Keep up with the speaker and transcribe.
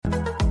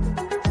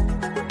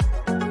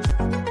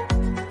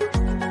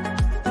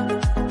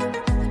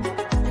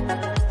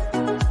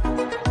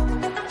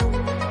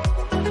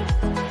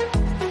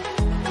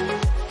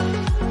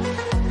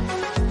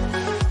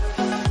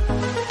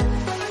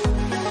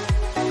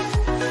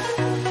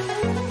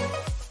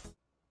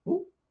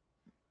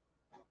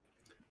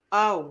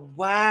Oh,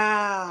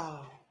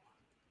 wow.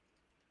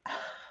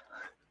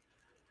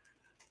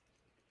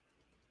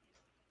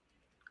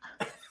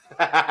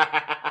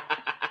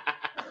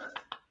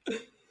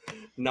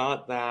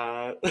 Not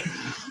that.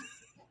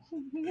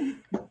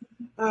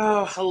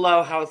 Oh,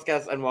 hello, house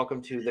guests, and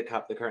welcome to The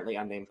Cup, the currently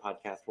unnamed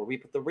podcast where we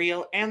put the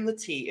real and the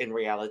tea in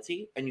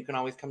reality, and you can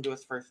always come to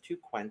us first to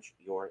quench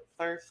your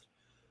thirst.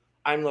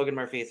 I'm Logan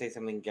Murphy, say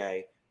something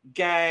gay.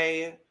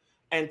 Gay!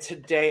 And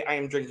today I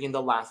am drinking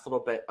the last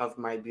little bit of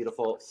my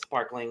beautiful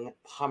sparkling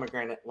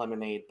pomegranate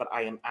lemonade, but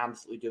I am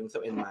absolutely doing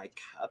so in my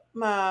cup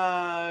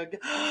mug.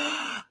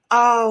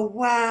 Oh,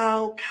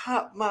 wow,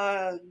 cup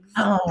mugs.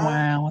 Oh,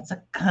 wow, it's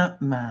a cup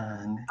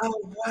mug.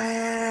 Oh,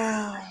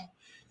 wow.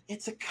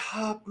 It's a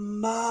cup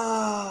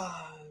mug.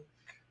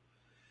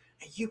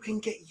 And you can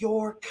get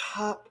your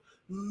cup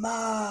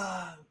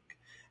mug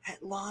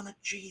at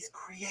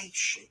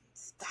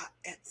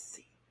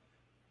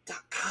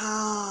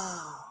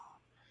LanaG'sCreations.etsy.com.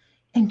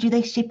 And do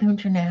they ship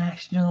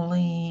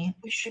internationally?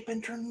 We ship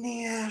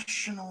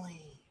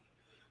internationally.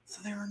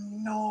 So there are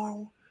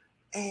no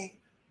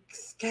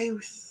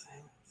excuses.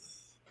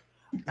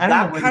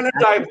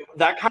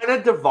 That kind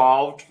of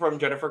devolved from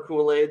Jennifer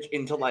Coolidge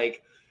into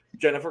like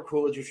Jennifer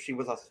Coolidge if she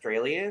was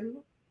Australian.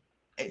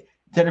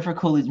 Jennifer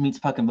Coolidge meets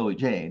fucking Boy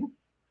Jane.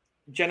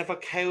 Jennifer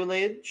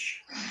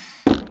Coolidge.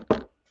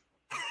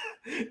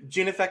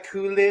 Jennifer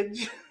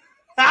Coolidge.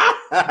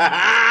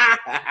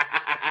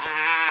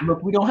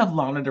 Look, we don't have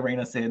Lana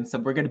Dorenas in, so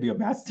we're going to be a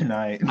mess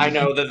tonight. I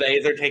know, the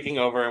theys are taking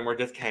over and we're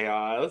just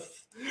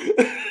chaos.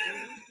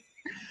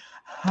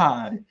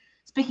 Hi.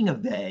 Speaking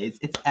of theys,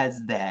 it's as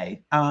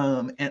they.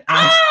 And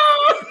I'm...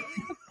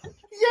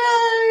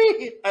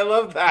 Yay! I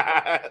love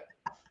that.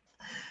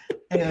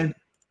 And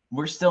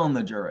we're still in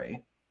the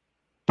jury.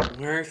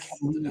 We're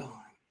still in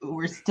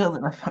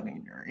the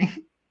fucking jury.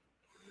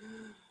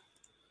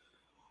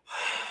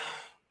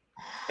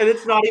 And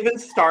it's not even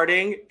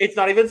starting. It's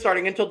not even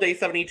starting until day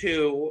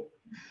 72.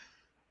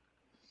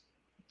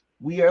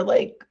 We are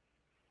like,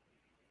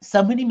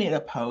 somebody made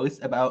a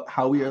post about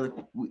how we are,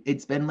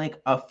 it's been a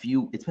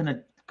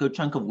good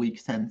chunk of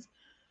weeks since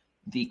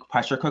the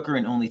pressure cooker,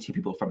 and only 2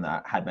 people from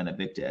that had been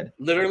evicted.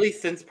 Literally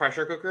since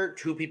pressure cooker,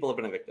 2 people have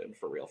been evicted,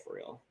 for real, for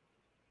real.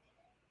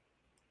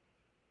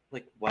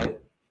 Like,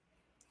 what?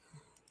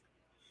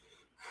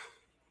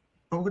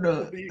 What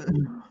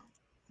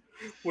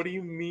do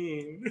you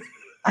mean?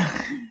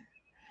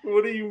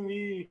 What do you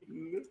mean?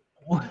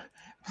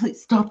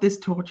 Please stop this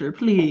torture,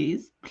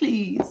 please.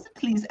 Please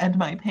end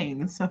my pain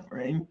and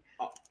suffering.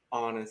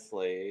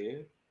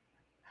 Honestly.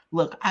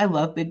 Look, I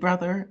love Big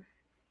Brother.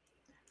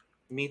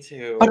 Me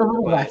too. But a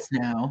little less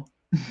now.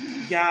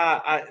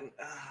 Yeah,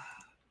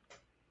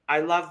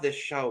 I love this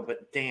show,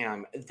 but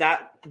damn,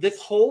 this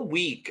whole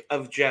week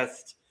of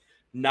just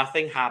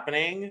nothing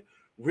happening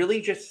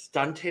really just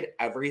stunted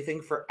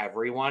everything for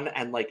everyone,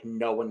 and like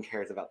no one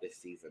cares about this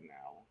season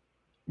now.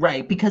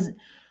 Right, because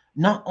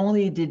not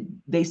only did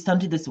they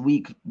stunted this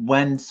week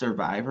when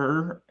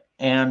Survivor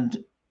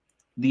and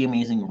The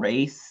Amazing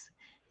Race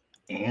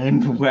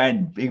and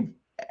when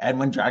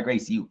Drag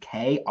Race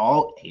UK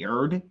all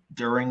aired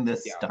during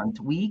this stunt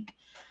week.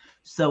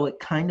 So it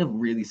kind of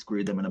really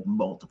screwed them in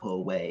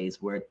multiple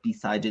ways, where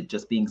besides it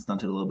just being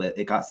stunted a little bit,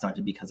 it got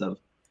stunted because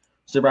of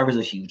Survivor's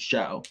a huge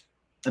show.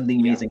 And The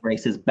Amazing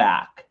Race is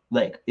back.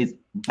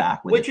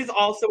 Which is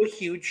also a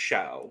huge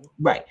show.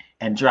 Right.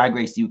 And Drag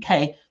Race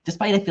UK,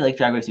 despite I feel like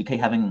Drag Race UK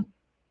having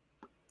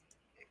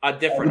a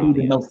different audience.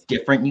 The most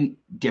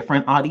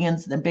different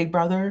audience than Big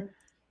Brother,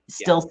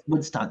 still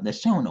would stunt the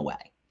show in a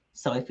way.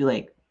 So I feel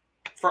like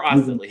for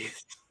us at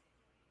least.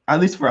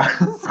 At least for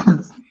us.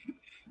 At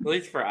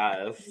least for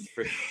us,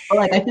 for sure. But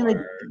like I feel like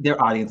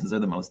their audiences are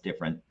the most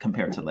different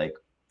compared to like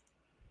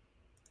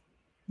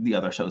the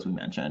other shows we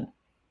mentioned.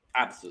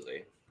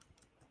 Absolutely.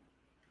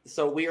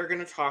 So we are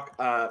going to talk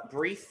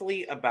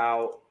briefly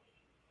about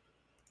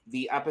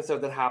the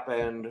episode that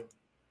happened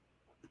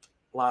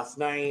last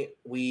night.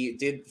 We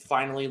did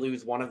finally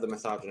lose one of the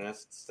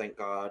misogynists, thank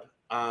God.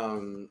 But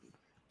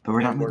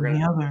we're not losing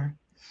the other.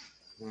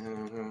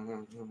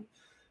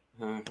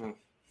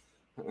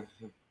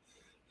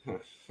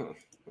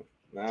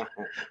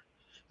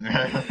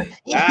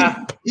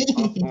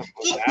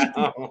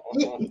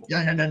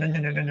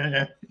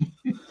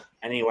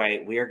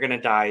 Anyway, we are going to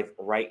dive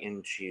right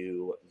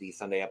into the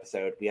Sunday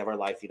episode. We have our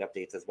live feed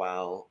updates as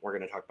well. We're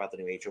going to talk about the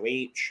new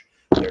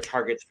HOH, their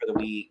targets for the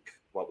week,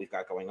 what we've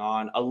got going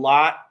on. A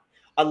lot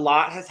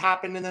has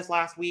happened in this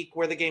last week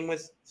where the game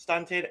was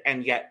stunted,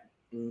 and yet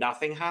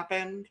nothing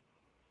happened.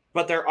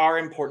 But there are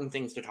important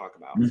things to talk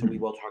about, so we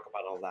will talk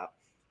about all that.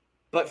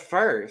 But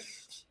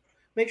first,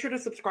 make sure to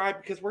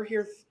subscribe because we're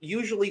here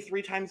usually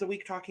 3 times a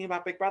week talking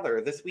about Big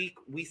Brother. This week,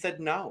 we said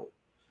no.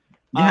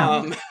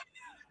 Yeah.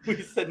 We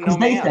said no,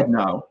 they said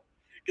no.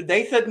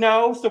 They said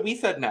no, so we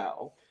said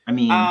no. I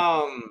mean,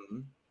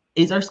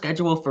 is our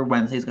schedule for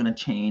Wednesdays going to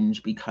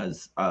change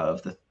because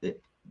of the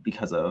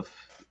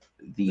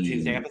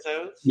Tuesday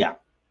episodes? Yeah.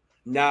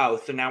 No,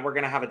 so now we're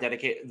going to have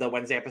the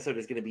Wednesday episode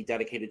is going to be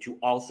dedicated to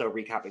also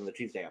recapping the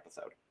Tuesday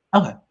episode.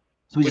 Okay.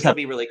 So we which just have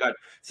will be really good.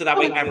 So that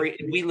way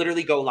we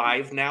literally go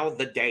live now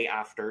the day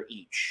after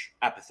each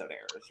episode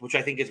airs, which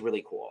I think is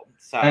really cool.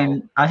 So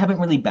and I haven't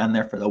really been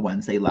there for the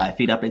Wednesday live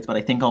feed updates, but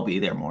I think I'll be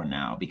there more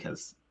now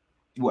because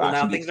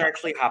now things are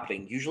actually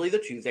happening. Usually the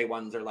Tuesday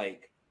ones are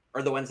like,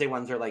 or the Wednesday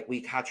ones are like,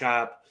 we catch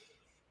up.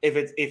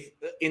 If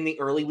in the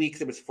early weeks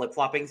it was flip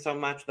flopping so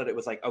much that it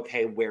was like,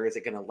 okay, where is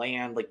it going to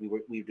land? Like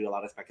we do a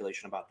lot of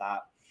speculation about that.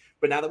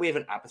 But now that we have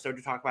an episode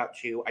to talk about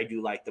too, I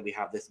do like that we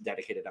have this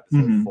dedicated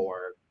episode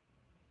for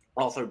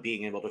also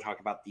being able to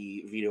talk about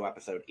the veto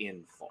episode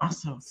in full.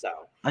 Also, so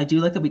I do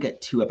like that we get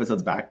 2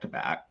 episodes back to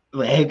back.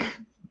 Like,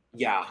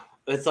 yeah,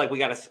 it's like we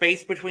got a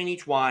space between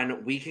each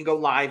one. We can go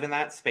live in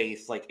that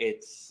space. Like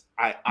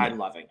I'm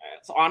loving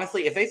it. So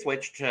honestly, if they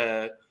switch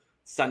to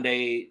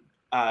Sunday,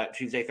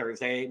 Tuesday,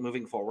 Thursday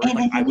moving forward, and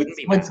like I wouldn't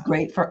be mad. What's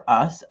great for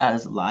us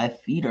as live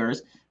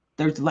feeders,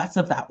 there's less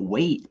of that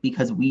wait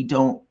because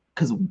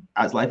because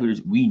as live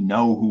feeders, we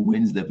know who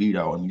wins the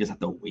veto and we just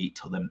have to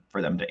wait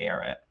for them to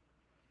air it.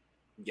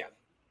 Yeah.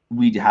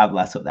 We have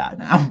less of that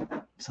now.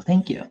 So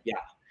thank you. Yeah.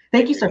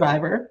 Thank you,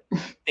 Survivor.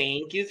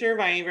 Thank you,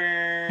 Survivor.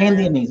 And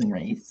The Amazing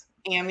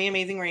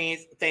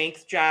Race.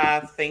 Thanks,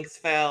 Jeff. Thanks,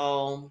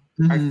 Phil.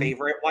 Our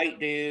favorite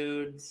white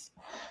dudes.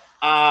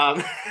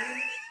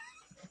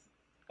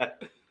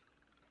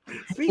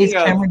 Is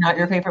Cameron not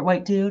your favorite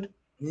white dude?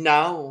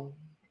 No.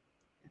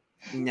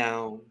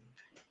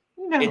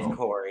 It's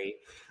Corey.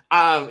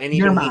 And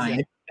You're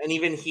mine. And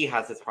even he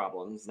has his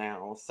problems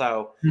now.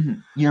 So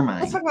you're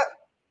mine. Let's talk about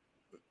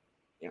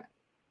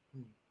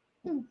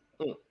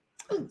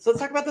So let's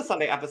talk about the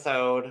Sunday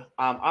episode.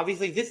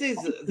 Obviously, this is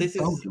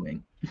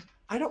doing?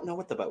 I don't know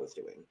what the bow is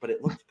doing, but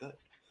it looked good.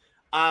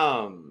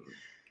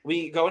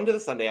 We go into the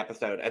Sunday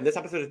episode, and this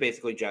episode is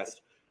basically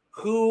just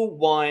who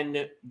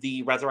won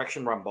the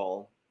Resurrection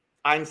Rumble.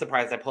 I'm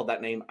surprised I pulled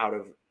that name out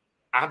of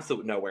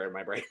absolute nowhere in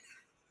my brain,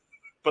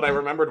 but I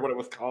remembered what it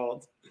was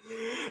called.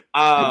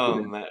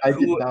 I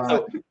did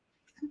not.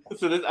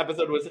 So this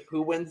episode was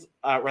who wins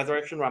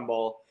Resurrection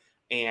Rumble,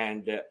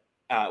 and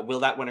will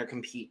that winner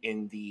compete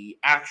in the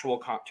actual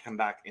comp to come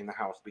back in the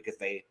house, because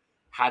they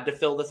had to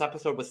fill this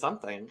episode with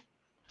something.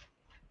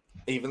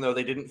 Even though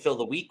they didn't fill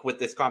the week with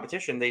this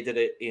competition, they did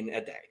it in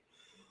a day.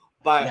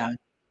 But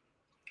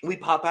we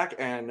pop back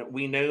and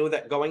we know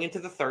that going into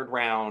the third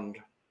round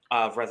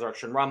of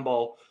Resurrection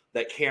Rumble,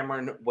 that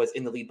Cameron was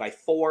in the lead by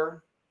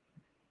 4.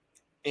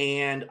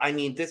 And I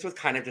mean, this was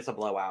kind of just a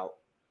blowout,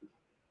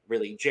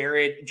 really.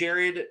 Jared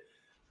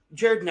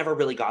never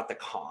really got the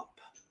comp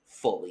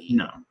fully.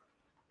 No.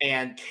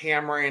 And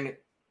Cameron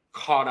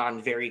caught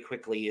on very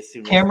quickly as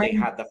soon as they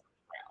had the first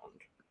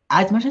round.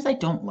 As much as I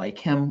don't like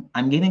him,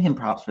 I'm giving him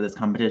props for this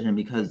competition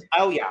because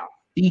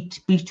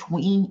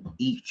between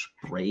each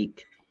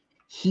break,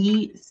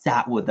 he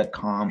sat with the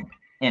comp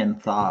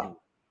and thought,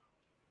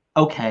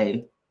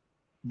 okay,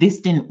 this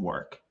didn't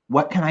work.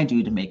 What can I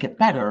do to make it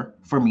better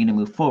for me to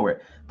move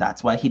forward?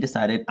 That's why he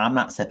decided, I'm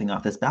not stepping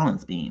off this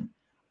balance beam.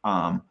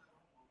 And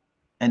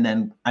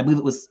then I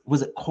believe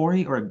was it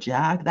Corey or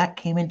Jag that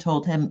came and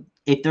told him,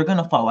 if they're going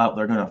to fall out,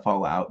 they're going to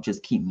fall out.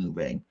 Just keep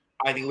moving.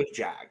 I think it was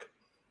Jag.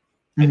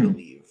 I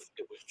believe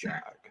it was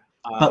Jag.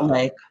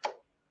 But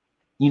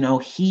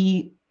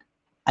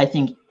I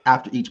think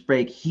after each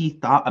break, he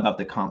thought about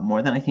the comp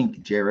more than I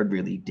think Jared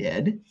really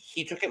did.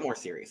 He took it more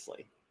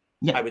seriously.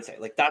 Yeah. I would say.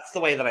 Like, that's the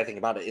way that I think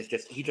about it, is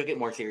just he took it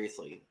more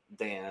seriously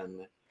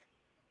than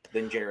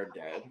Jared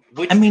did.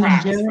 Which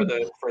tracks for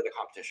the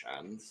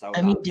competition. So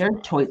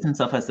Jared toys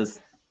himself as this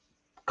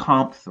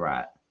comp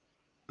threat,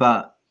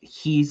 but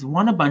he's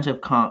won a bunch of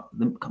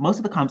most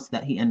of the comps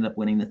that he ended up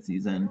winning this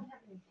season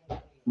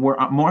were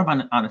more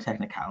on a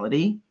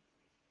technicality.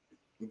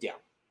 Yeah.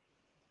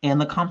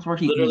 And the comps where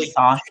he literally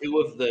saw two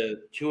of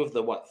the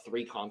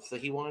 3 comps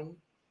that he won.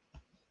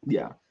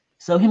 Yeah.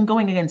 So him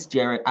going against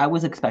Jared, I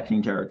was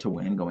expecting Jared to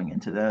win going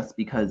into this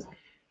because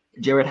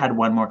Jared had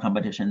won more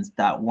competitions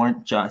that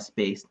weren't just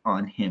based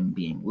on him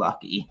being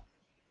lucky.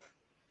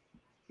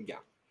 Yeah.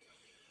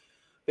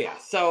 But yeah,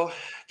 so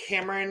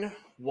Cameron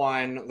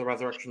won the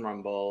Resurrection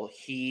Rumble.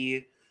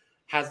 He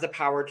has the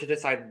power to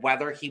decide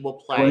whether he will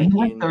play in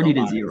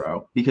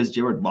 30-0 because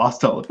Jared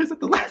lost all of his at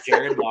the last.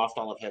 Jared lost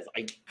all of his.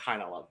 I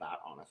kind of love that,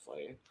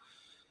 honestly.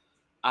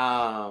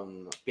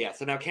 So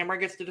now Cameron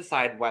gets to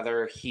decide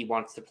whether he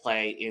wants to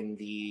play in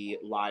the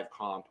live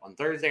comp on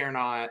Thursday or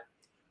not.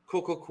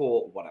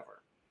 Cool,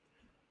 whatever.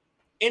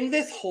 In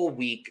this whole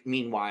week,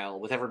 meanwhile,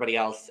 with everybody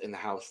else in the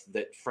house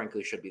that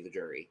frankly should be the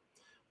jury,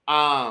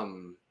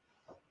 for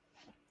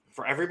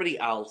everybody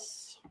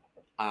else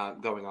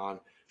going on,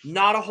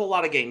 not a whole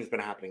lot of games been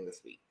happening this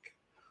week.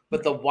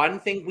 But the one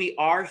thing we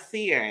are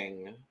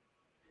seeing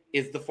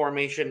is the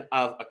formation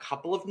of a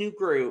couple of new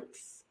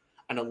groups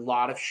and a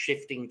lot of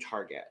shifting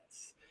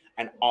targets.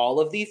 And all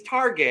of these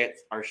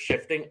targets are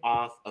shifting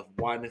off of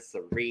one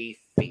Cirie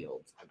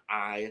Fields. And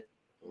I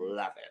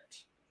love it.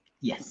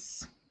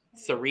 Yes.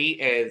 Cirie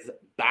is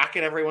back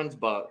in everyone's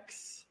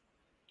books,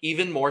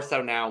 even more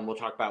so now, and we'll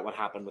talk about what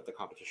happened with the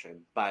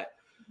competition. But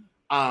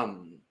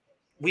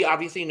we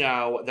obviously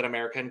know that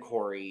America and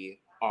Corey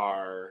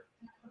are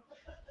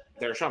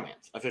they're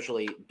showmans,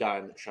 officially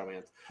done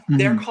showmans. Mm-hmm.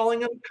 They're calling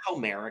them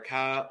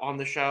Comerica on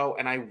the show,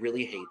 and I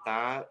really hate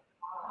that.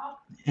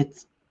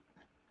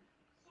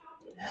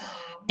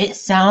 It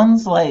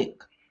sounds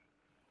like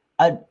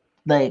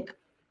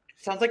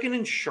sounds like an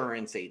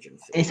insurance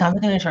agency. It sounds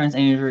like an insurance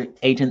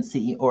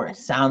agency, or it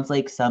sounds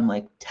like some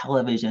like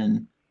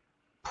television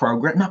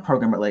program, not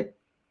program, but like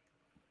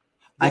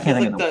I can't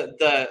think of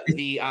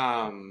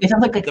it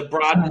sounds like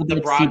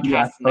the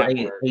broadcast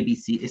network.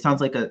 ABC. It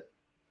sounds like a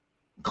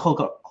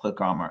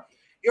conglomerate.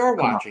 You're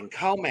watching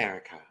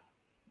Comerica.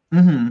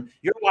 Mm-hmm.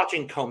 You're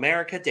watching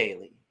Comerica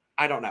Daily.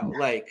 I don't know,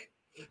 like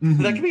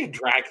that could be a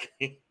drag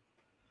thing.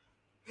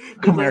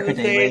 Comerica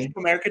Daily.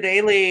 Comerica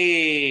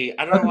Daily.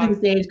 I don't know why.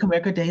 Stage,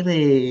 Comerica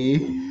Daily.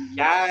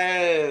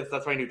 Yes,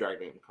 that's my new drag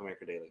name,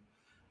 Comerica Daily.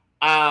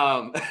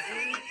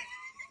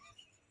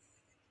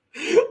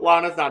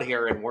 Lana's not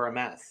here, and we're a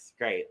mess.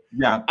 Great.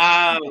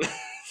 Yeah.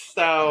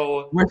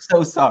 So we're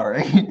so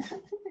sorry.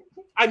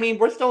 I mean,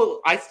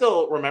 I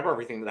still remember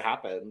everything that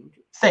happened.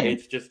 Same.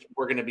 It's just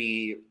we're gonna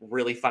be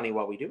really funny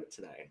while we do it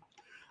today.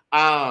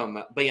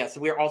 But yeah, so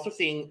we're also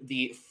seeing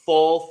the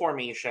full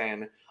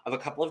formation of a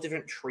couple of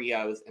different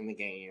trios in the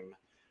game.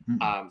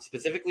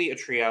 Specifically a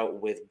trio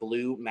with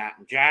Blue, Matt,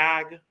 and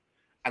Jag.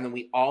 And then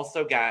we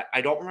also get,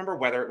 I don't remember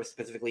whether it was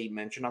specifically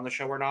mentioned on the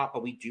show or not,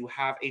 but we do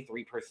have a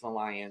 3-person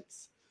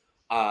alliance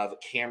of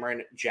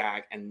Cameron,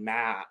 Jag, and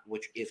Matt,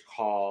 which is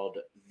called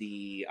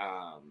the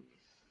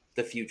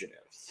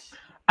Fugitives.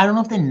 I don't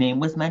know if the name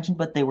was mentioned,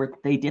 but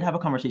they did have a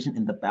conversation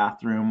in the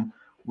bathroom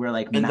where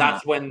like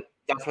that's when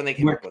they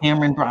came up with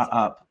Cameron brought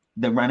up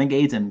the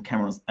Renegades, and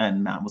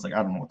Matt was like,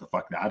 I don't know what the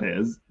fuck that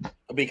is.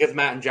 Because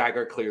Matt and Jag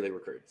are clearly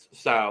recruits.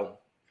 So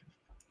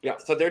yeah,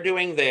 so they're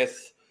doing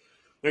this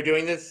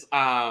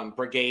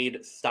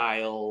brigade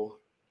style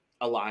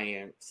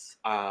alliance.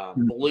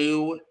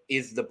 Blue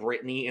is the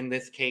Brittany in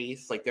this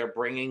case. Like they're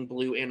bringing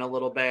Blue in a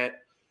little bit,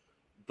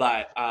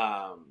 but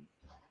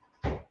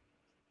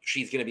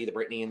she's going to be the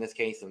Brittany in this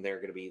case, and they're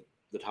going to be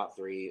the top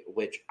 3,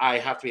 which I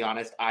have to be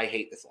honest, I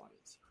hate this alliance.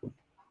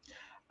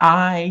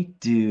 I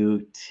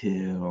do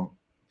too.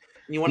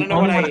 You want to know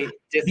what I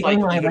dislike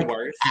even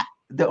worse?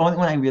 The only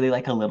one I really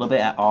like a little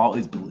bit at all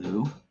is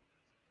Blue.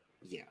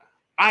 Yeah.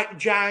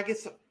 Jag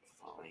is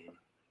fine.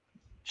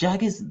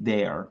 Jag is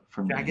there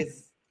for me. Jag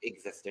is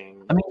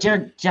existing. I mean,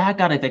 Jag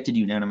got evicted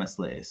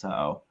unanimously,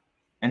 so,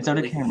 and so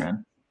did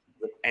Cameron.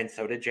 And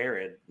so did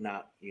Jared,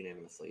 not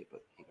unanimously,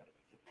 but he got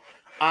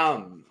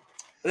evicted.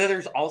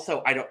 There's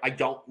also, I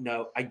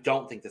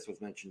don't think this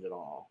was mentioned at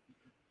all.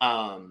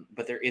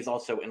 But there is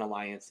also an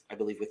alliance, I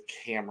believe, with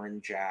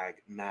Cameron, Jag,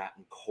 Matt,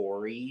 and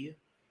Corey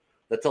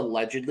that's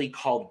allegedly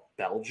called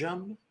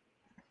Belgium.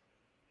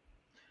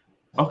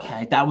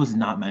 Okay, that was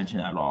not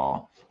mentioned at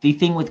all. The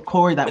thing with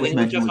Corey that was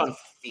mentioned was just on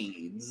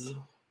feeds.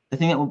 The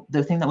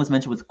thing that was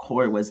mentioned with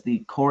Corey was the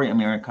Corey,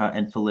 America,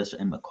 and Felicia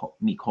and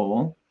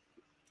Nicole.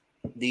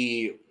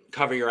 The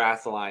Cover Your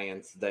Ass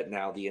alliance that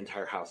now the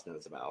entire house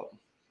knows about.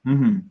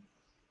 Mm-hmm.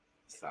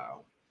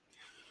 So,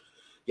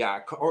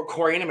 yeah,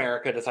 Corey and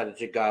America decided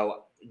to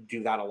go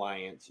do that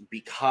alliance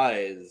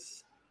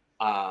because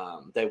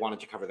they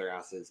wanted to cover their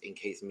asses in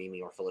case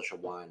Mimi or Felicia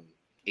won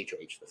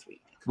HOH this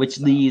week. Which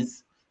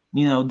leaves,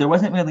 there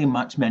wasn't really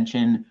much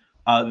mention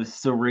of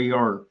Suri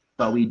or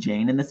Bowie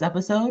Jane in this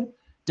episode,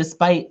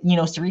 despite,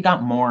 Suri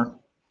got more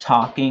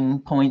talking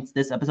points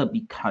this episode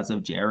because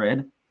of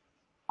Jared.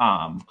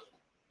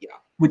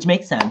 Which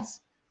makes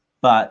sense,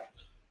 but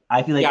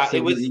I feel like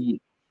Suri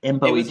and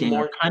Bowie Jane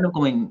are kind of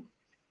going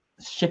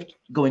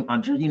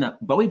under.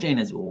 Bowie Jane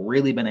has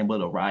really been able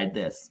to ride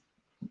this.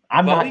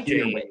 Bowie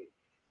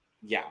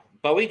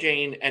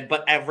Jane,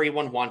 but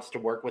everyone wants to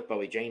work with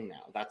Bowie Jane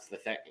now. That's the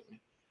thing.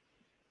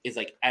 Is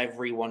like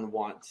everyone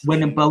wants. When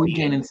the Bowie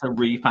Jane and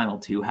Suri Final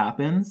 2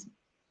 happens,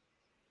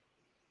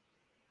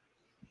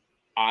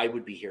 I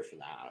would be here for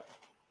that.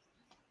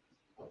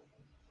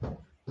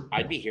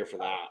 I'd be here for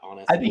that,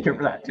 honestly. I'd be here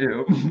for that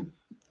too.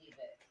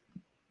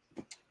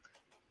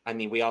 I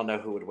mean, we all know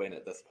who would win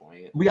at this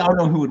point.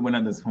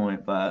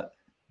 But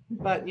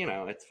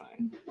it's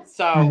fine.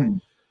 So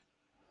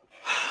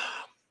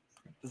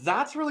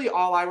that's really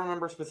all I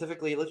remember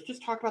specifically. Let's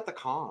just talk about the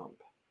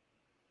comp.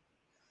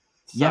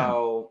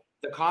 So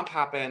the comp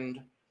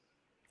happened.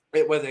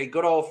 It was a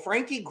good old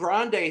Frankie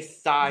Grande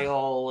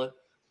style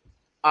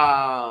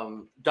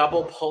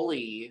double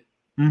pulley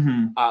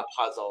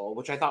puzzle,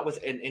 which I thought was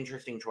an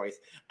interesting choice.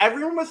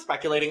 Everyone was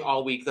speculating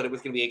all week that it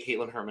was going to be a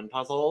Caitlin Herman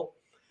puzzle.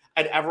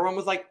 And everyone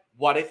was like,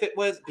 what if it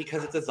was,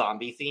 because it's a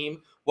zombie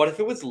theme, what if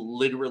it was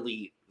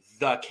literally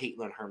the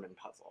Caitlin Herman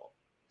puzzle?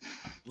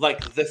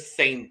 Like the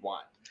same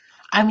one.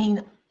 I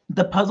mean,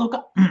 the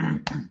puzzle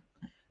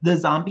the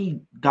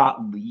zombie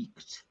got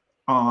leaked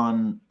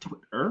on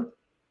Twitter.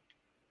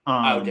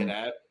 Did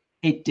it?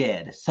 It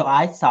did. So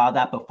I saw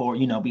that before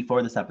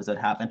this episode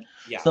happened.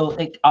 Yeah. So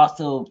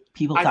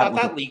people thought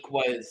that leak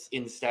was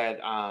instead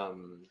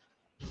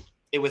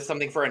it was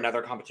something for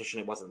another competition.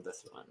 It wasn't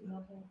this one.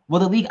 Well,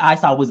 the leak I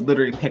saw was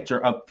literally a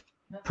picture of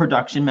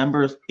production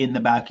members in the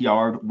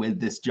backyard with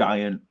this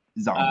giant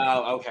zombie.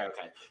 Oh, okay.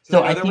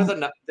 So I I know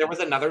think there was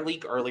another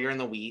leak earlier in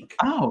the week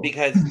oh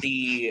because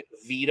the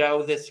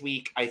veto this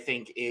week I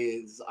think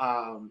is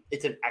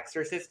it's an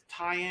Exorcist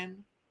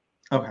tie-in.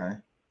 okay.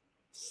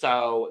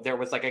 So there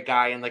was like a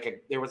guy in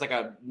there was like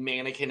a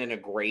mannequin in a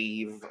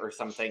grave or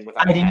something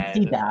without I a didn't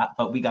see head. that,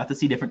 but we got to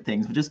see different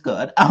things, which is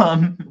good.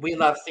 We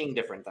love seeing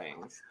different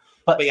things.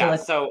 But But so yeah, like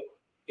so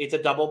it's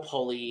a double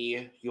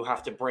pulley. You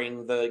have to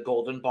bring the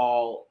golden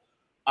ball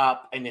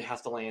up and it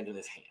has to land in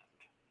his hand.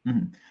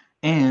 mhm.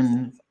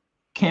 And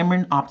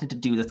Cameron opted to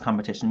do this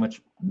competition,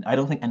 which I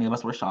don't think any of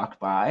us were shocked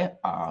by.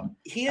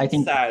 He I had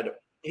think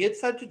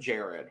said to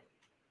Jared,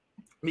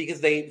 because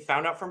they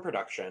found out from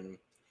production,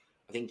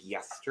 I think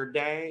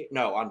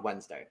on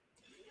Wednesday.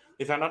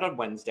 They found out on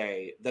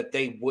Wednesday that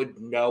they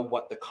would know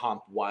what the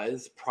comp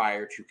was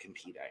prior to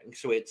competing.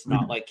 So it's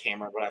not like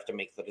Cameron would have to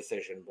make the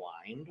decision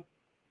blind.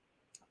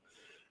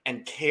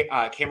 And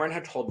Cameron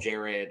had told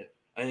Jared,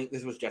 I think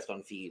this was just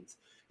on feeds,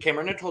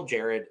 Cameron had told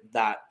Jared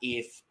that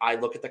if I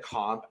look at the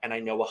comp and I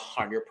know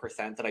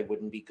 100% that I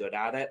wouldn't be good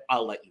at it,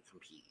 I'll let you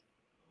compete.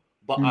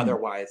 But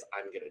otherwise,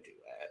 I'm going to do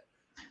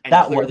it. And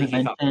that clearly wasn't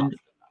he felt confident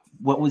enough.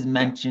 What was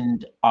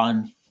mentioned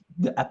on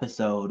the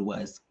episode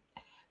was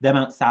them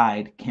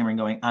outside, Cameron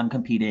going, I'm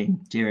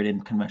competing, Jared in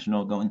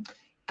conventional going,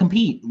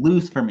 compete,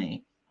 lose for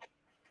me.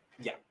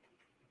 Yeah.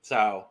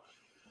 So.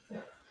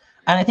 And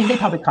I think they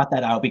probably cut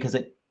that out because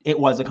it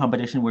was a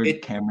competition where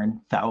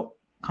Cameron felt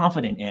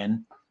confident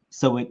in.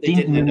 So it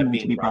didn't really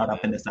need to be brought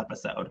up in this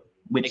episode.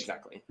 Which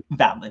exactly.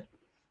 Valid.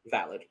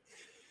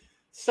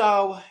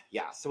 So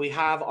yeah, so we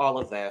have all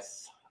of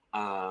this.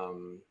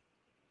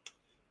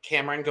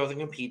 Cameron goes and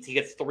competes. He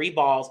gets 3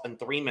 balls in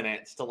 3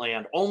 minutes to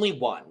land only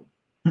one.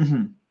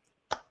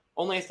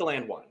 Only has to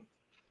land one.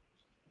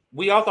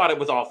 We all thought it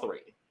was all 3.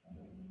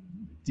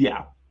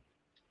 Yeah.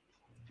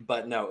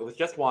 But no, it was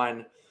just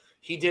one.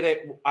 He did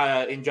it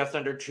in just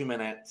under 2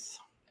 minutes.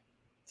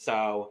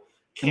 So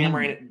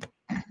Cameron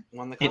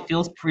won the comp. It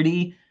feels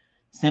pretty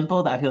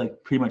simple that I feel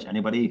like pretty much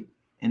anybody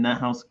in that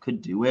house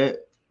could do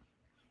it.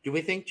 Do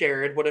we think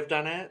Jared would have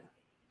done it?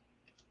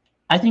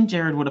 I think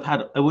Jared would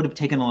have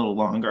taken a little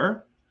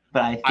longer,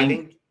 but I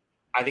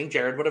think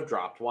Jared would have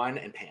dropped one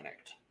and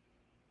panicked.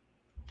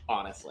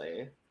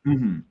 Honestly.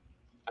 And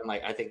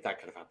I think that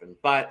could have happened.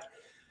 But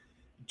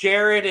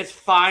Jared is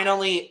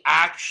finally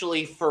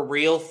actually for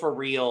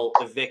real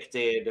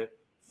evicted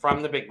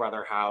from the Big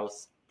Brother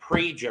house,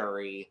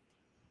 pre-jury.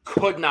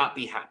 Could not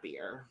be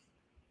happier.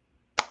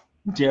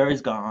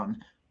 Jared's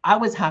gone. I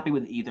was happy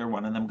with either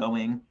one of them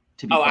going,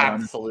 to be quite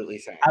absolutely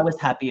same. I was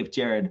happy if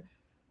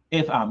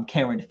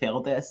Cameron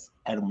failed this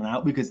and went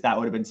out, because that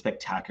would have been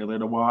spectacular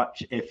to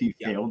watch if he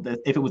failed this.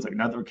 If it was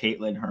another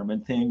Caitlyn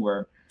Herman thing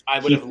where I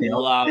would have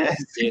loved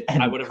it.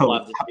 I would have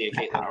loved it to be a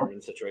Caitlyn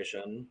Herman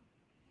situation.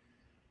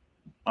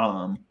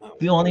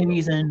 The only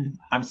reason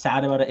I'm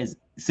sad about it is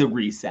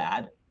Sabri's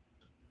sad.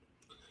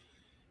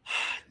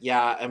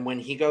 Yeah, and when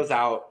he goes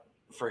out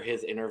for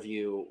his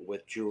interview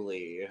with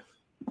Julie,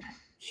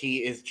 he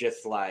is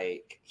just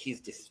he's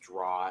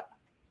distraught.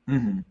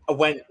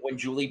 When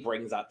Julie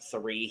brings up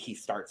Sabri, he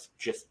starts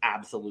just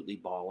absolutely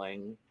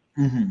bawling.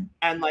 And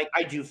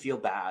I do feel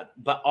bad,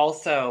 but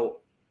also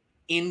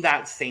in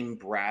that same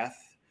breath,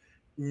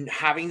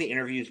 having the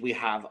interviews we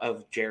have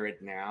of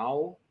Jared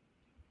now,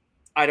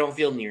 I don't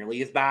feel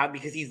nearly as bad,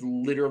 because he's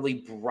literally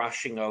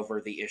brushing over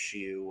the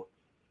issue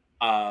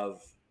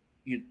of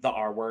the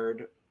R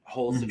word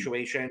whole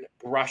situation,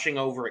 brushing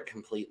over it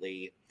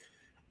completely,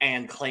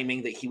 and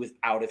claiming that he was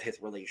out of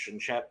his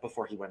relationship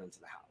before he went into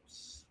the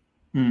house.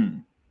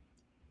 And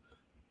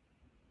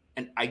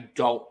I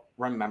don't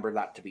remember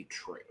that to be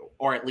true,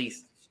 or at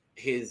least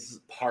his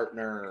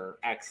partner,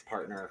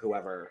 ex-partner,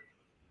 whoever,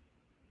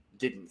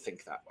 didn't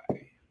think that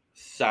way.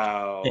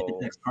 So if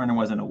his ex-partner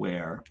wasn't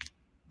aware,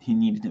 he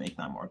needed to make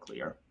that more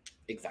clear.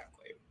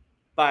 Exactly.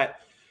 But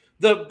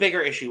the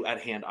bigger issue at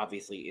hand,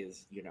 obviously,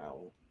 is,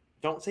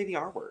 don't say the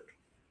R word.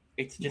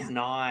 It's just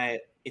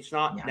it's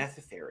not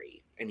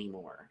necessary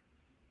anymore.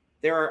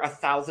 There are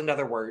 1,000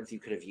 other words you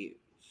could have used.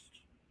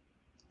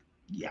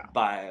 Yeah.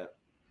 But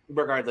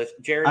regardless,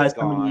 Jared is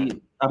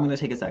gone. I'm going to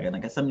take a second.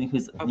 As somebody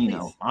who's, on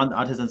the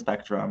autism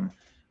spectrum,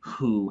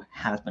 who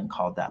has been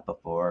called that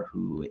before,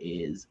 who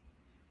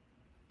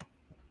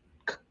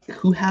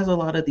has a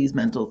lot of these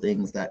mental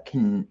things that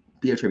can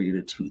be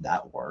attributed to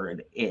that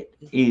word. It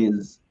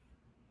is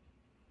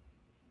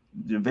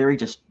very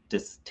just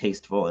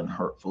distasteful and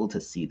hurtful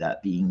to see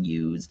that being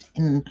used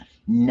and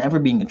never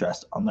being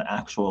addressed on the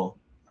actual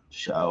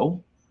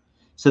show.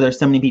 So there's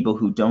so many people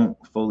who don't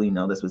fully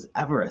know this was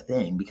ever a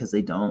thing because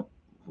they don't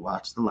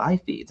watch the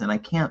live feeds. And I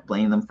can't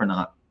blame them for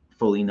not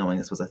fully knowing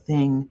this was a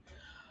thing.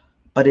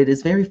 But it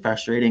is very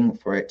frustrating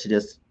for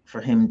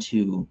him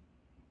to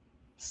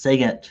say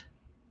it,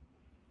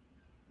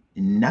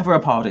 never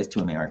apologize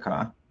to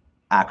America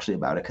actually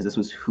about it, because this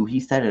was who he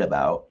said it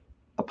about.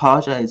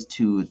 Apologize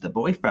to the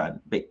boyfriend,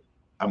 but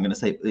I'm going to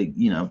say,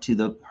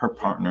 to her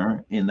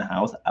partner in the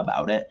house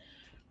about it,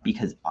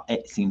 because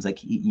it seems like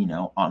he,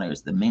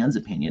 honors the man's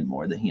opinion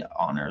more than he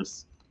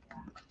honors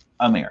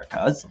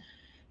America's.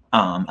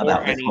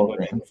 about this any whole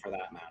women, thing. for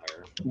that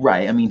matter.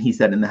 Right. I mean, he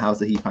said in the house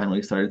that he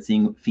finally started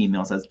seeing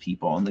females as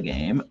people in the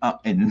game,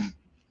 and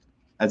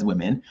as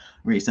women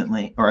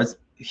recently, or as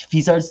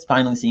he starts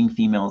finally seeing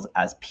females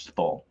as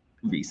people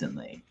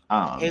recently.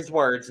 His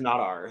words, not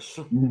ours.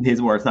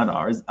 His words, not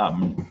ours.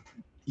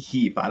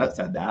 He flat out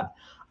said that.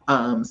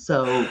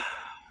 So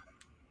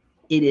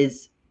it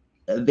is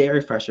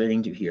very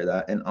frustrating to hear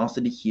that, and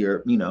also to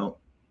hear,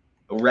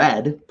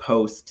 Red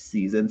post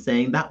season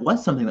saying that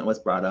was something that was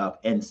brought up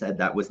and said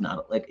that was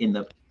not like in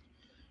the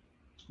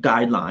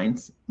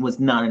guidelines was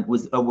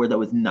a word that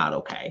was not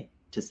okay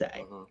to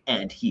say,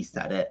 and he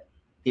said it.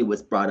 It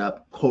was brought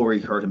up. Corey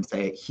heard him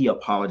say it. He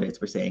apologized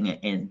for saying it,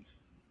 and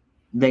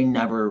they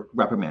never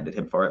reprimanded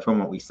him for it from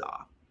what we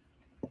saw.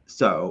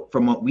 So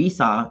from what we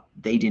saw,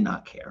 they did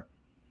not care.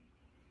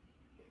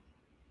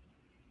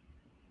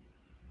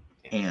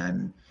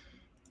 And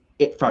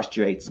it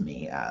frustrates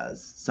me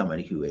as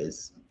somebody who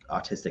is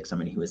autistic,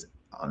 somebody who is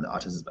on the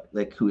autism spectrum,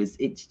 like who is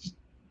it's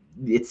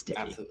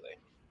sticky.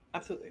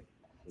 Absolutely.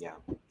 Yeah.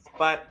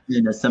 But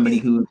as somebody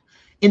who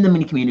in the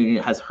mini community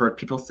has heard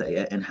people say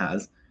it and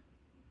has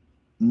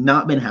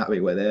not been happy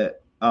with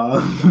it.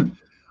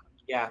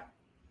 Yeah.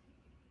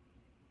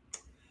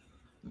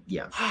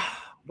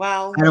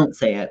 Well, I don't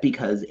say it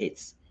because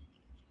it's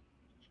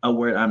a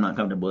word I'm not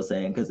comfortable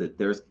saying, because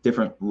there's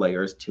different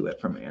layers to it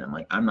for me, and I'm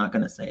like, I'm not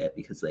gonna say it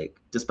because, like,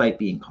 despite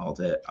being called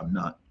it, I'm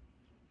not.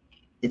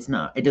 It's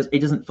not. It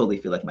doesn't fully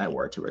feel like my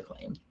word to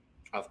reclaim.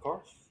 Of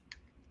course.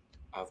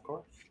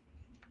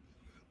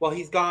 Well,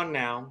 he's gone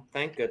now.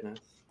 Thank goodness.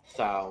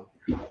 So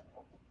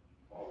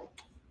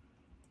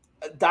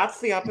that's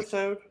the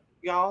episode,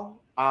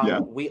 y'all.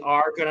 We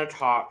are gonna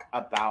talk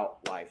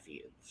about live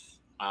feeds.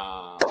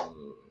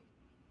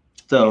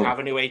 So we have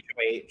a new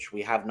HOH.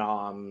 We have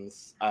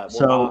noms.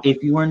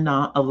 If you are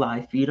not a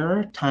live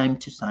feeder, time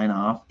to sign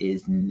off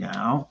is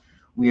now.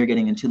 We are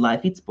getting into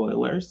live feed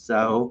spoilers.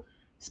 So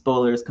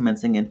spoilers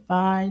commencing in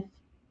 5,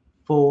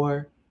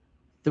 4,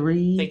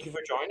 3. Thank you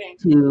for joining.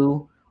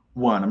 2,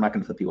 1. I'm not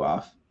going to flip you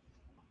off.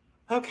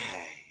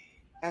 Okay.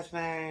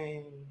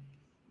 Esme.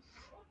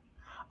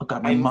 Oh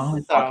God, my mom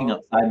is walking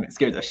outside and it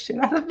scared the shit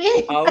out of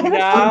me. Oh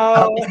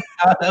no!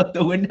 Out of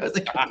the windows.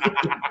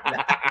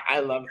 I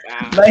love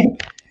that. Like,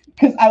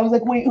 because I was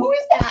like, wait, who is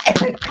that?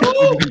 You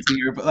can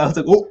see her, but I was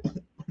like, oh.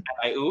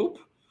 I oop.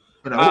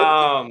 But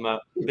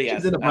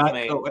yes, in a black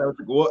coat, and I was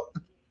like, what?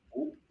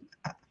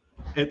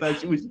 I thought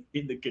she was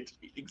in the kitchen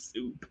eating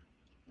soup.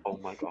 Oh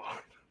my God.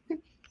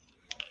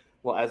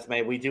 Well,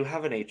 Esme, we do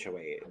have an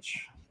HOH.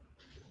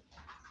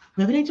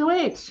 We have an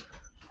HOH.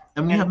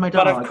 And we have my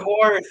dog. But of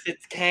course,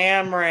 it's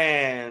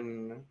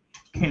Cameron.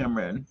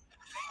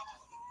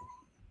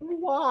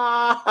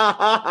 Why?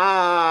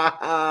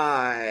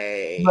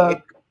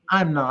 Look,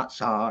 I'm not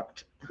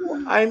shocked.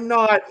 I'm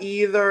not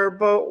either,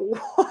 but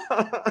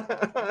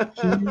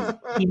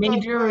he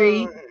made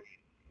jury.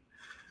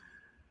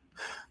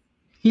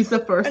 He's the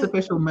first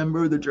official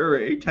member of the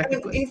jury,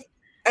 technically.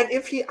 And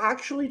if he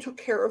actually took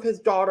care of his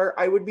daughter,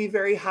 I would be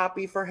very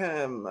happy for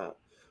him.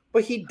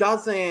 But he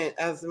doesn't,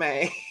 Esme.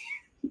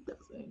 He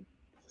doesn't.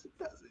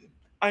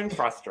 I'm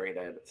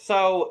frustrated.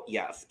 So,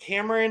 yes,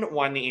 Cameron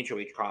won the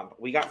HOH comp.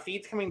 We got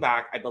feeds coming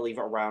back, I believe,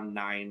 around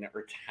 9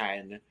 or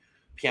 10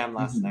 p.m.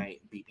 last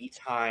night, BB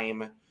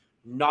time.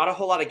 Not a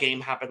whole lot of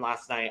game happened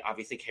last night.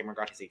 Obviously, Cameron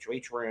got his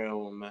HOH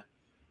room.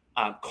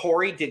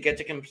 Corey did get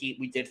to compete.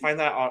 We did find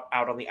that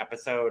out on the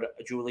episode.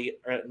 Julie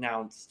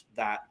announced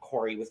that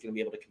Corey was going to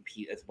be able to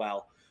compete as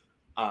well.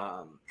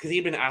 Because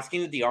he'd been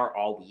asking the DR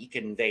all week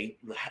and they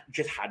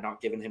just had not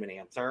given him an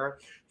answer.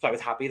 So I was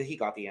happy that he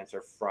got the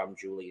answer from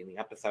Julie in the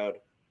episode.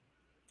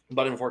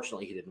 But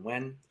unfortunately, he didn't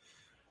win.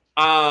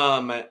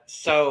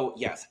 So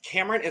yes,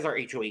 Cameron is our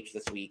HOH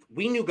this week.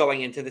 We knew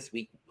going into this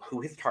week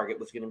who his target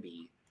was going to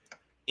be.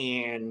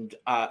 And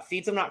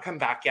feeds have not come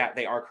back yet.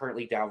 They are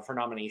currently down for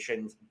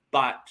nominations,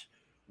 but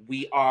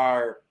we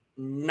are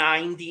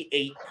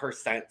 98%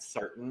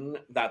 certain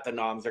that the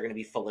noms are going to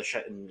be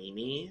Felicia and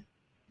Mimi,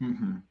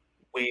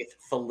 with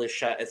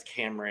Felicia as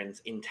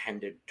Cameron's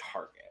intended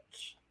target.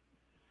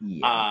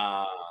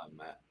 Yeah.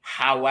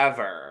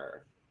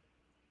 However,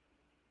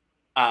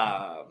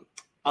 a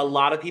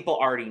lot of people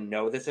already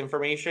know this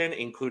information,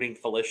 including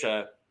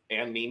Felicia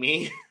and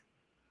Mimi.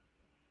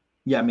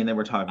 Yeah, I mean, they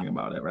were talking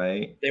about it,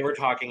 right? They were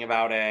talking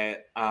about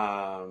it.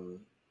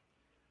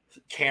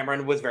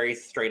 Cameron was very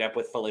straight up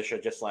with Felicia,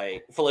 just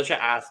like,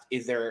 Felicia asked,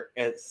 is there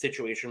a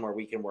situation where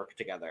we can work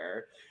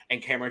together?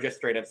 And Cameron just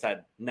straight up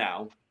said,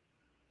 no.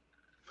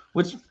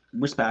 Which,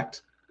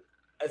 respect.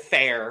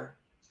 Fair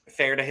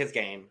to his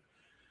game.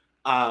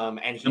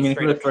 And he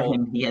straight up told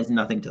him, he has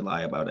nothing to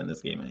lie about in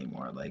this game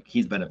anymore. Like,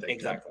 he's been a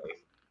victim.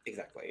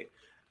 Exactly.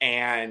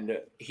 And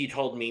he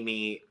told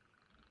Mimi,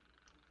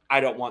 I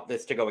don't want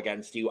this to go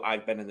against you.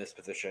 I've been in this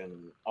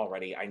position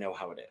already. I know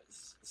how it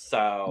is.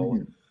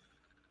 So,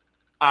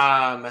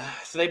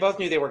 so they both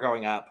knew they were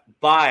going up,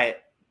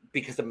 but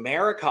because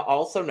America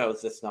also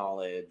knows this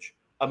knowledge,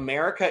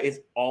 America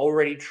is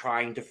already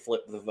trying to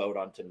flip the vote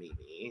onto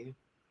Mimi.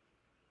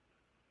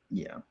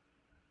 Yeah.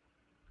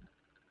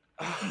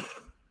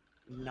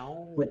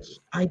 No. Which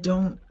I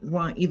don't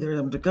want either of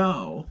them to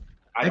go.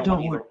 I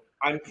don't want either.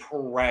 I'm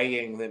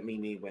praying that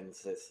Mimi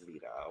wins this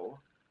veto.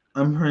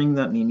 I'm praying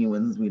that Mimi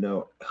wins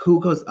veto.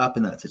 Who goes up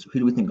in that situation? Who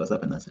do we think goes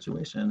up in that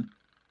situation?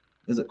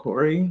 Is it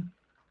Corey?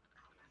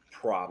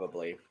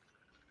 Probably.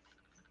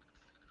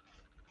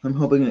 I'm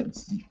hoping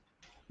it's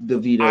the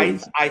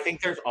vetoes. I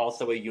think there's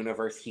also a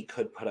universe he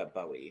could put up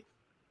Bowie.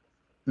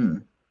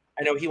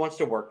 I know he wants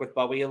to work with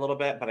Bowie a little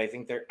bit, but I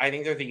think there's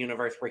a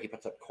universe where he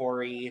puts up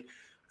Corey.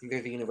 I think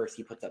there's a universe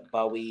he puts up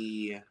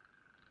Bowie.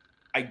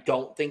 I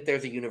don't think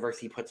there's a universe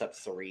he puts up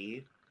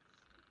Sari.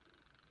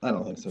 I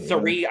don't think so.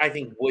 Sari, I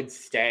think, would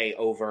stay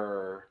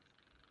over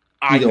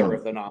either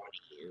of the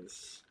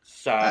nominees.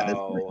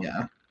 So,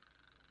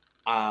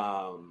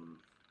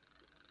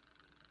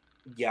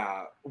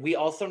 yeah. We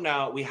also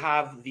know we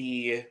have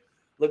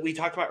like we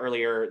talked about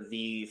earlier,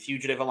 the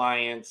Fugitive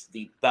Alliance,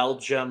 the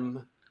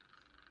Belgium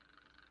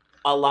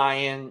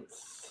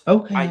Alliance.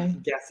 Okay. I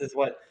guess is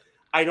what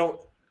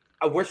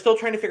we're still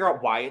trying to figure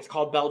out why it's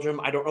called Belgium.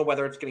 I don't know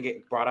whether it's going to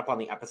get brought up on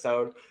the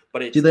episode,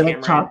 but it's do they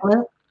like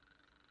chocolate?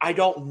 I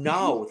don't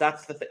know.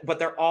 That's the thing. But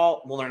they're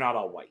not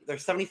all white. They're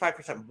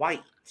 75% white.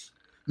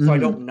 So I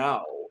don't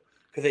know.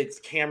 Because it's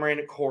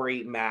Cameron,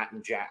 Corey, Matt,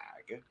 and Jag.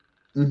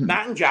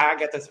 Matt and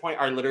Jag at this point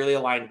are literally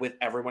aligned with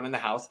everyone in the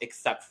house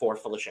except for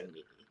Felicia and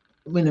Mimi.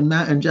 I mean,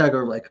 Matt and Jag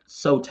are like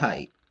so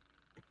tight.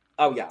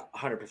 Oh yeah,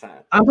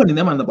 100%. I'm putting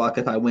them on the block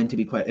if I win. To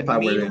be quite, if I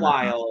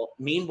were.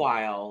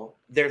 Meanwhile,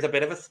 there's a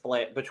bit of a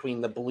split between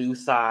the blue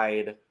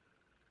side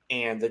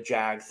and the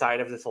Jag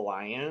side of this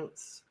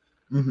alliance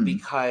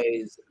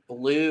because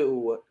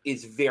Blue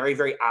is very,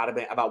 very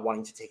adamant about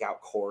wanting to take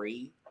out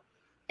Corey,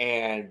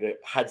 and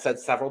had said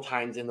several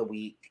times in the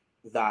week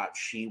that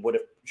she would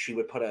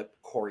put up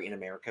Corey in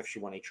America if she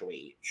won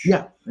HOH.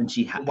 Yeah, and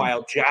she had.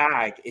 While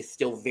Jag is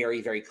still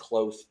very, very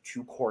close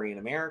to Corey in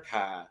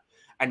America.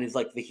 And is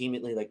like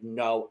vehemently like,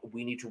 no,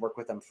 we need to work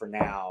with them for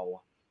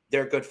now.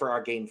 They're good for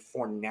our game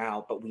for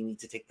now, but we need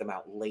to take them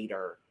out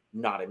later,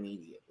 not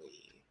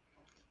immediately.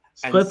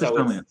 Split up the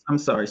showmance. I'm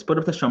sorry, split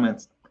up the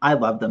showmance. I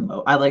love them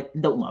both.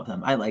 Don't love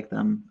them. I like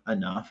them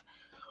enough,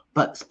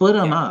 but split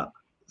them up.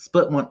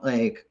 Split one,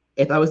 like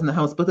if I was in the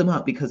house, split them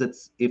up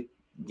because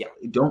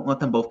don't let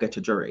them both get to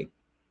jury.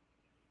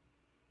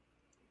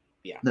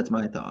 Yeah, that's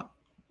my thought.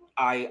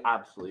 I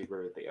absolutely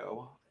agree with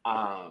you.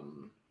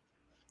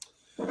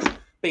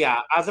 But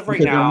yeah, as of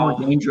right now, they're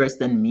more dangerous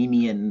than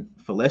Mimi and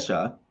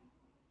Felicia.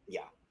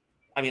 Yeah,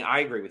 I mean, I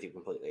agree with you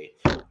completely.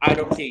 I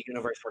don't see a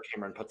universe where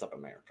Cameron puts up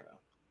America.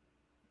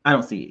 I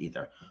don't see it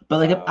either. But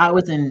like, if I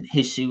was in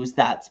his shoes,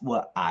 that's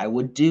what I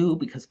would do.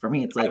 Because for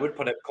me, it's like I would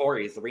put up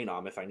Corey as the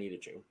renom if I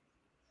needed to.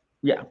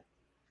 Yeah.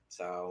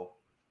 So.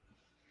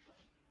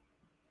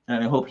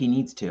 And I hope he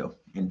needs to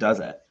and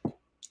does it.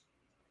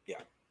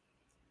 Yeah.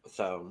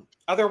 So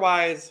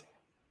otherwise,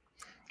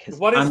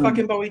 what is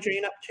fucking Bowie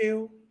Jane up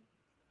to?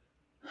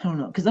 I don't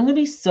know, because I'm gonna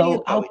be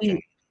so. I'm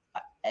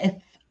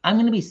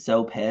gonna be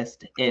so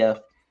pissed if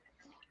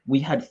we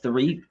had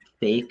 3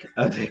 fake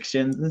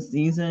evictions this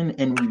season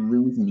and we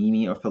lose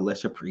Mimi or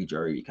Felicia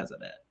pre-jury because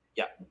of it.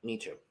 Yeah, me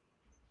too.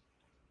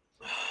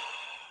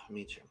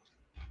 Me too.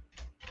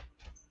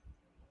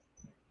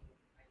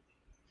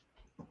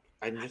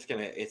 I'm just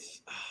gonna.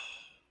 It's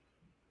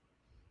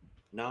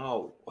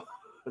no.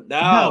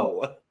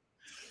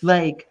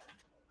 Like,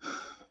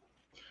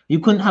 you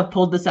couldn't have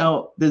pulled this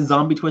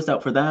zombie twist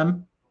out for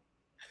them.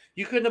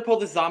 You couldn't have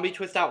pulled the zombie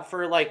twist out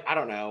for, like, I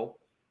don't know,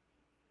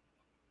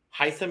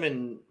 Hytham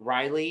and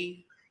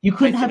Riley. You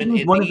couldn't have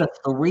used one of the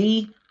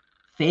 3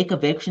 fake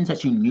evictions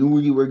that you knew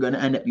you were going to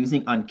end up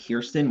using on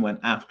Kirsten when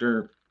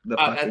after the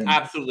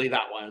absolutely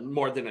that one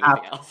more than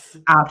anything else.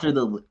 After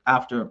the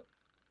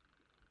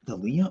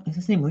Liam, is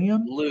his name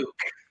Liam? Luke.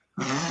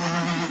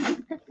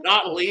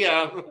 Not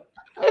Liam.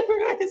 I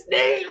forgot his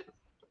name.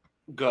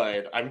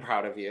 Good. I'm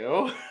proud of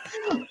you.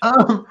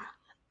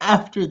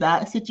 After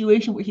that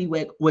situation where he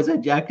was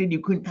ejected,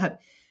 you couldn't have,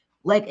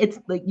 like, it's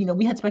like,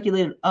 we had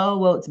speculated,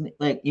 it's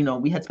like,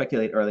 we had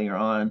speculated earlier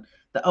on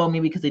that,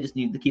 maybe because they just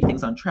needed to keep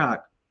things on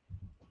track.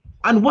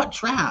 On what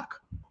track?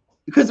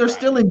 Because they're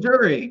still in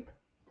jury.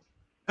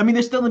 I mean,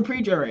 they're still in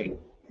pre-jury.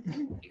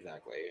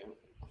 Exactly.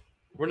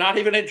 We're not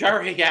even in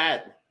jury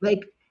yet.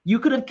 Like, you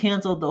could have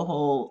canceled the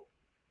whole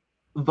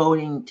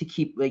voting to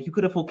keep, like, you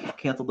could have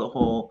canceled the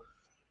whole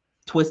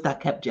twist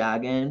that kept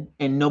Jag in,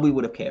 and nobody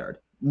would have cared.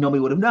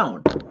 Nobody would have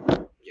known.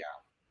 Yeah.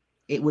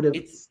 It would have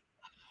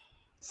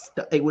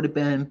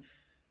been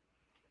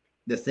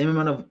the same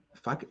amount of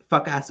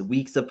fuck ass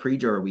weeks of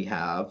pre-jury we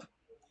have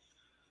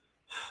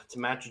to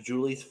match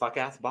Julie's fuck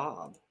ass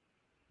Bob.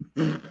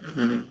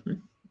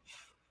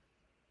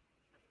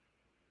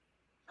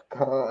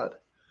 God.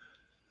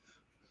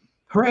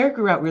 Her hair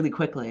grew out really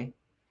quickly.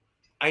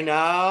 I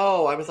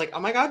know. I was like, oh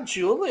my God,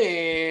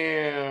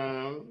 Julie.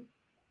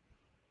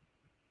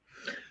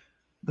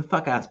 The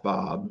fuck ass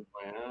Bob.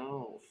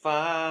 Wow.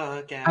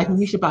 Fuck ass. I think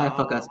we should buy a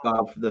fuck ass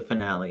Bob for the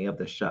finale of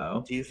the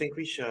show. Do you think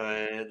we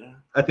should?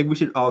 I think we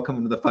should all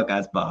come to the fuck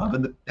ass Bob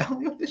in the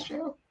finale of the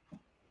show.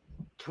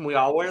 Can we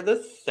all wear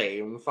the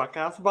same fuck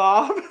ass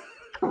bob?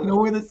 We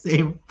wear the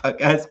same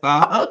fuck ass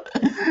bob.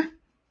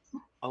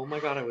 Oh my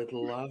god, I would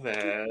love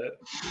it.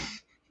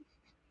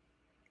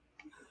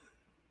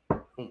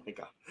 Oh my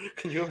god.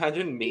 Can you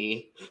imagine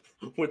me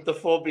with the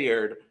full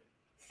beard?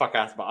 Fuck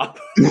ass bob.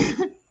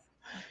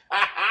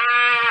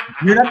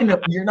 You're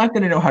not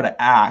gonna know how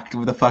to act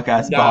with a fuck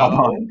ass bob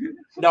on.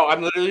 No,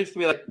 I'm literally just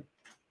gonna be like,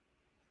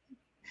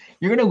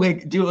 you're gonna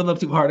do it a little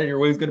too hard and your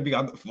wig's gonna be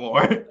on the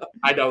floor.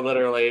 I know,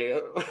 literally.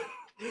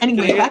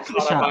 Anyway, back to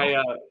the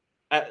show.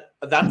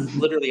 That's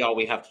literally all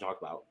we have to talk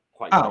about.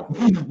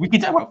 We can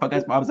talk about fuck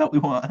ass bobs that we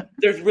want.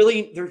 There's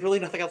really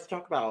nothing else to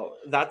talk about.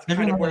 That's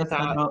kind of where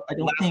that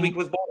last week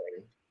was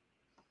boring.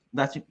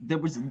 There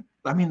was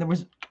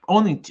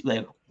only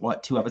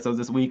two episodes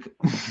this week.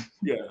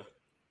 Yeah.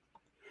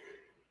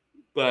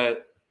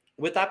 But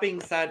with that being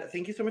said,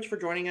 thank you so much for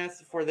joining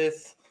us for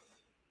this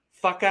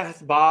fuck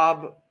ass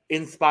Bob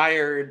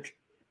inspired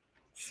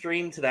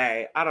stream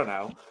today. I don't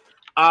know.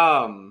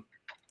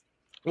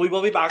 We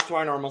will be back to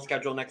our normal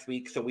schedule next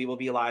week. So we will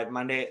be live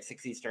Monday at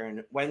 6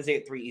 Eastern, Wednesday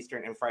at 3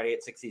 Eastern, and Friday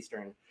at 6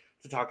 Eastern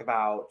to talk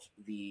about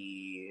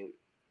the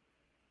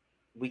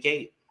week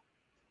 8.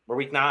 We're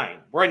week 9.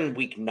 We're in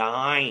week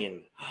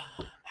 9.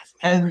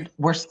 And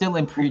we're still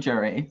in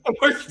pre-jury.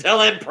 We're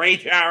still in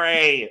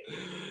pre-jury.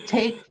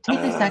 Take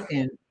a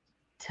second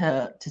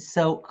to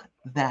soak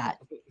that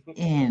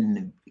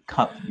in,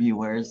 Cup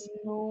viewers.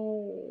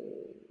 No.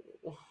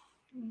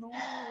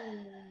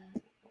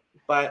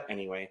 But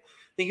anyway,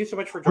 thank you so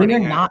much for joining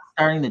us. We're not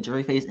starting the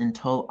jury phase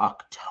until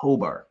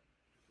October.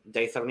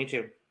 Day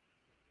 72.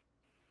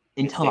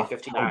 Until day October.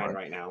 59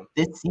 right now.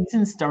 This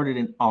season started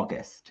in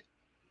August.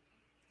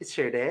 It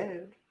sure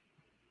did.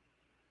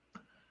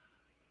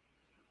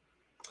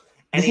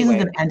 This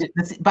season's gonna end.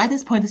 By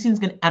this point, the season's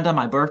gonna end on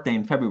my birthday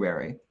in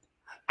February.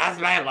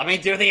 Esme, let me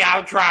do the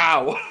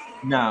outro.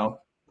 No.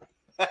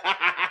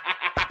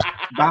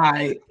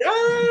 Bye.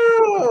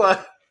 No.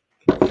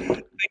 Thank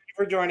you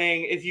for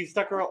joining. If you've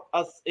stuck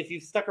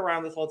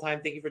around this whole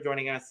time, thank you for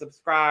joining us.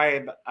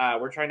 Subscribe.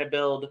 We're trying to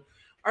build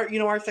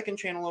our second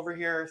channel over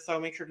here. So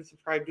make sure to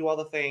subscribe. Do all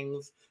the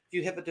things. If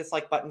you hit the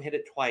dislike button, hit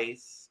it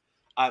twice.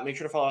 Make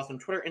sure to follow us on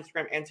Twitter,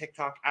 Instagram, and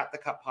TikTok at The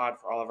Cup Pod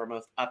for all of our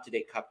most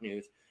up-to-date Cup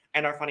news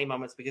and our funny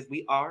moments, because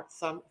we are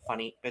some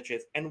funny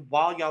bitches. And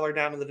while y'all are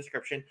down in the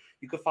description,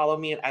 you can follow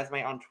me and Esme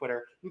on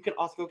Twitter. You can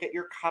also go get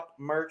your Cup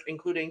merch,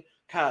 including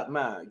Cup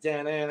mug,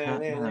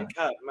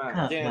 Cup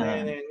mug.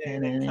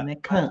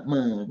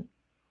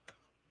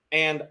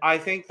 And I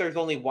think there's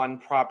only one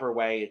proper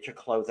way to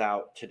close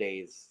out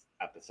today's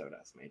episode,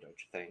 Esme, don't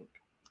you think?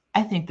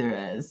 I think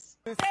there is.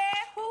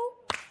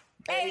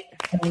 Ate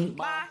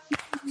my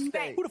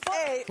steak. Who the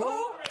fuck?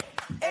 Who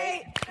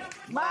ate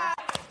my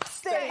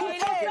steak?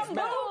 This is some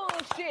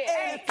bullshit.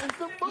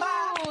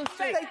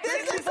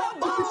 This is some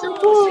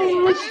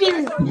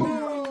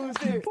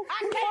bullshit.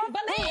 I can't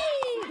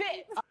believe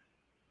it.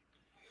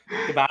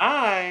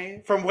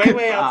 Goodbye. From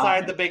way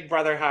outside the Big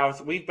Brother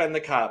house, we've been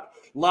The Cup.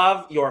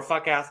 Love your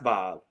fuck ass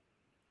Bob.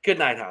 Good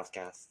night, house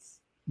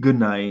guests. Good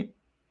night.